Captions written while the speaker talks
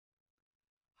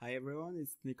Hi everyone,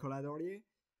 it's Nicolas Dorlier.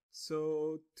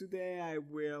 So today I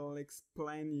will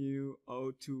explain you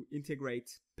how to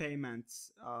integrate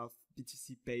payments of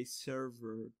BTCPay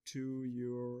Server to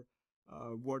your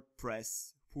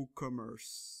WordPress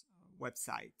WooCommerce web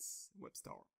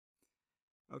store.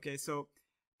 Okay, so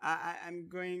I'm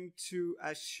going to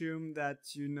assume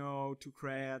that you know how to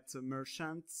create a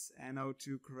merchant and how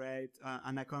to create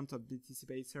an account of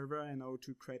BTCPay Server and how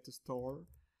to create a store.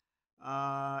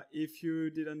 If you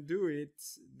didn't do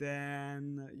it,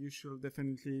 then you should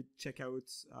definitely check out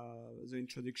the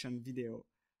introduction video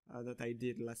that I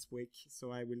did last week.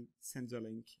 So I will send the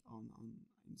link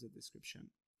in the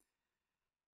description.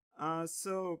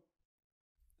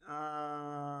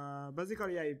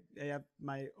 Basically, I have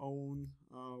my own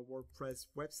WordPress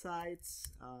website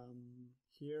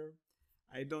here.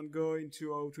 I don't go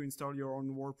into how to install your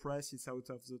own WordPress. It's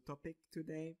out of the topic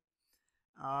today.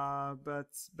 But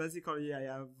basically I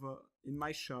have in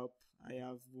my shop I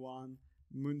have one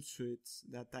moon suit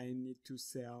that I need to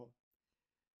sell.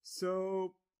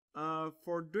 So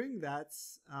for doing that,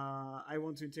 I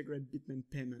want to integrate Bitmain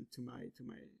payment to my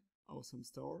awesome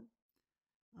store.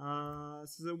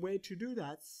 So the way to do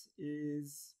that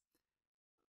is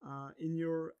in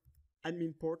your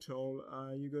admin portal,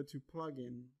 you go to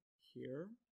plugin here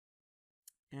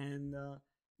and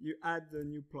you add the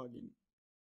new plugin.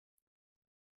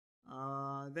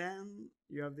 Then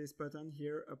you have this button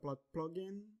here, upload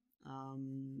plugin.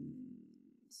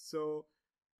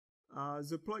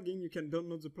 The plugin, you can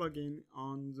download the plugin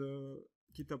on the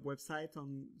GitHub website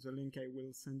on the link I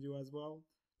will send you as well.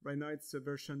 Right now it's the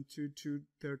version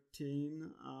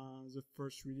 2.2.13, the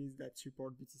first release that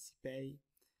support BTCPay.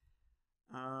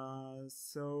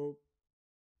 So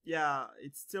yeah,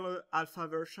 it's still an alpha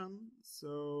version.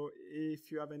 So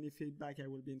if you have any feedback, I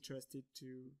will be interested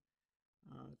to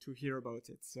hear about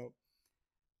it. So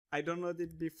I downloaded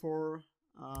it before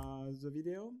the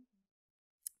video,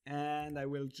 and I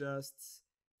will just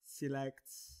select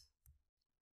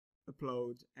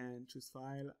upload and choose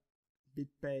file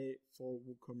BitPay for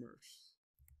WooCommerce.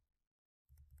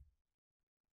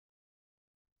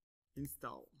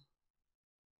 Install.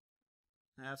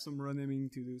 I have some renaming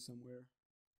to do somewhere.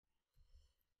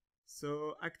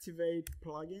 So activate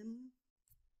plugin.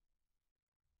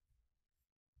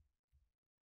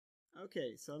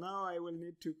 Okay, so now I will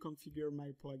need to configure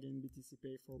my plugin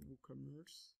BTCPay for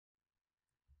WooCommerce.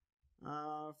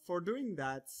 For doing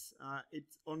that, it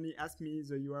only asks me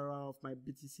the URL of my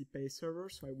BTCPay server,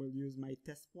 so I will use my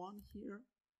test one here.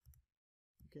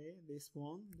 Okay, this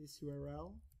one, this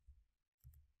URL.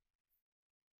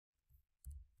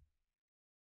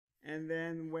 And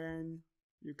then when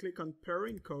you click on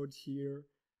pairing code here,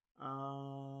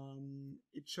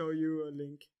 it shows you a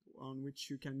link on which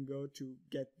you can go to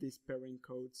get this pairing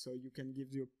code, so you can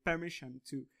give your permission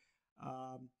to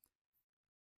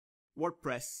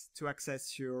WordPress to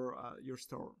access your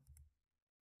store.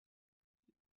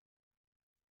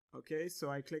 Okay, so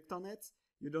I clicked on it.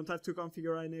 You don't have to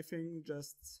configure anything,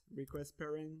 just request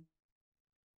pairing,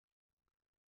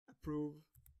 approve,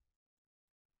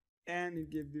 and it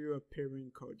gives you a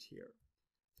pairing code here.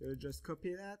 So you just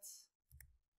copy that,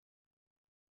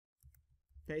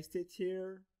 paste it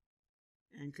here,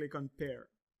 and click on pair.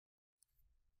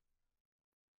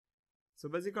 So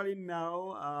basically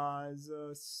now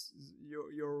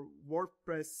your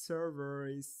WordPress server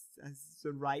has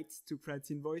the right to create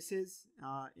invoices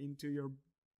into your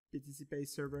BTCPay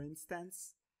server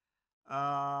instance.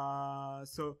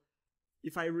 So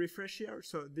if I refresh here,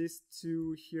 so these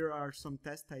two here are some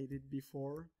tests I did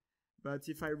before, but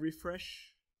if I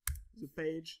refresh the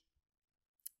page,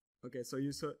 okay, so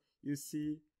you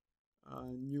see a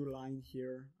new line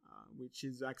here, which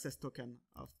is the access token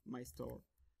of my store.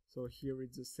 So here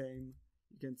it's the same.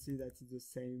 You can see that it's the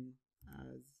same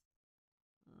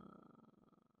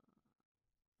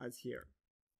as here.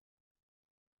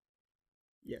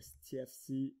 Yes,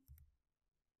 TFC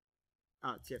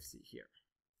here.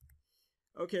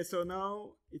 Okay, so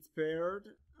now it's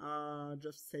paired.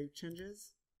 Just save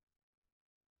changes.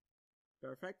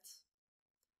 Perfect.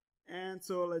 And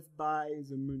so let's buy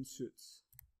the moon suits.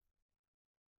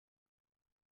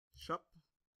 Shop.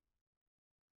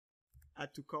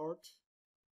 Add to cart.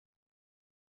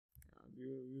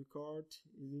 View cart.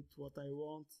 Is it what I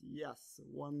want? Yes,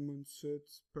 one moon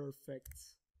suit.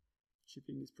 Perfect.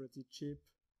 Shipping is pretty cheap.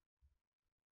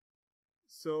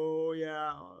 So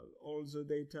yeah, all the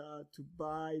data to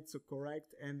buy, it's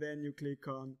correct. And then you click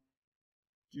on,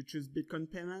 you choose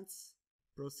Bitcoin payments,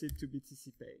 proceed to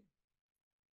BTCPay.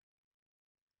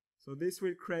 So this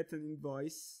will create an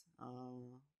invoice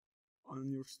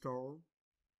on your store.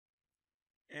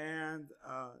 And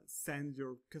send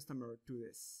your customer to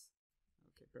this.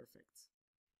 Okay, perfect.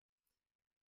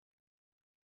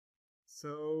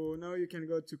 So now you can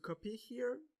go to copy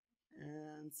here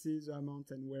and see the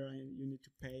amount and where you need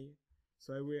to pay.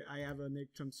 So I have an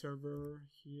Electrum server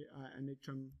here, an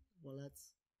Electrum wallet.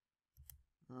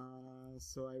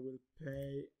 So I will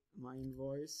pay my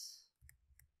invoice.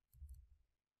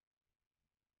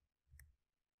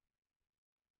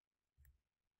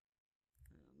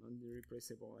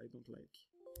 Non-replaceable, I don't like.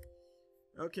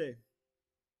 Okay.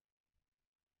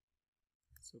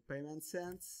 So payment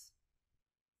sense.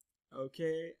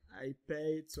 Okay, I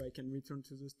paid, so I can return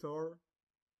to the store.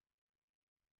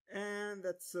 And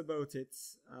that's about it.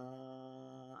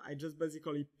 I just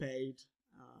basically paid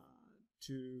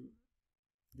to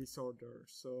this order.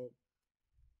 So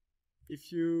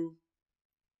if you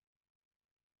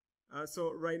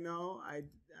so right now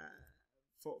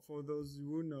for those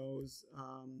who knows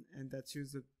and that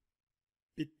use the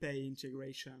BitPay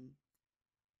integration,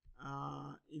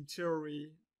 in theory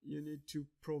you need to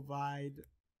provide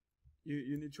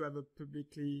you need to have a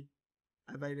publicly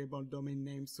available domain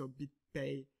name, so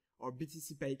BitPay or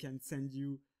BTCPay can send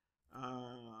you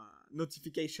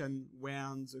notification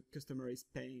when the customer is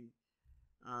paying.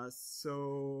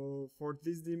 So for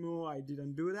this demo, I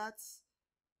didn't do that.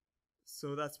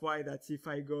 So that's why that if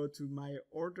I go to my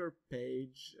order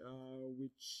page,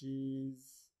 which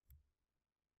is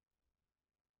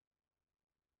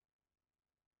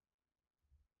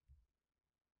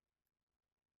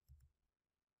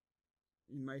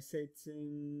in my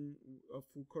setting of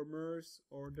WooCommerce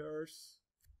orders.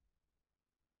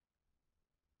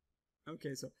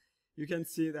 Okay, so you can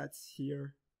see that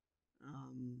here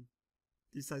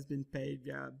this has been paid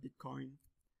via Bitcoin.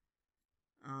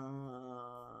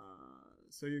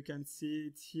 So you can see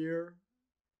it here.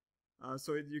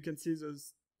 So you can see the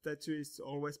status is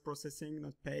always processing,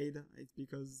 not paid. It's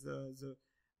because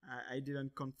I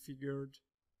didn't configure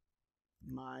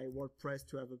my WordPress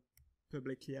to have a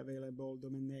publicly available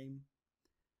domain name.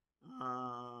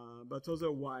 But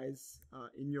otherwise,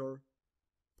 in your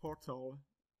portal,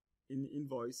 in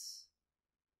invoice,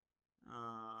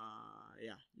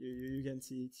 yeah, you can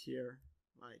see it here,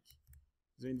 like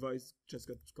the invoice just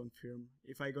got confirmed.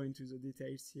 If I go into the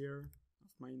details here of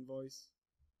my invoice,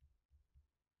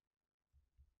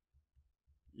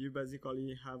 you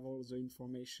basically have all the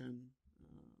information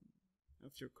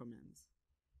of your commands.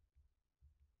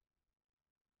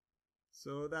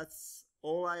 So that's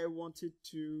all I wanted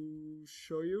to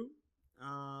show you.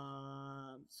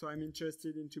 So I'm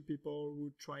interested into people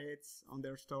who try it on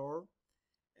their store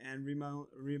and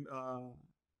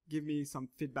give me some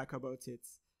feedback about it.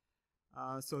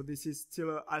 So this is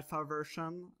still an alpha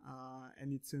version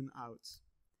and it's soon out.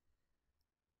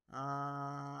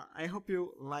 I hope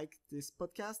you like this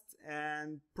podcast,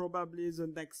 and probably the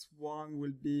next one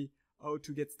will be how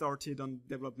to get started on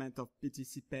development of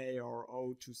BTCPay or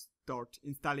how to start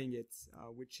installing it,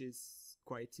 which is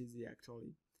quite easy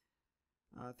actually.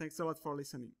 Thanks a lot for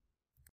listening.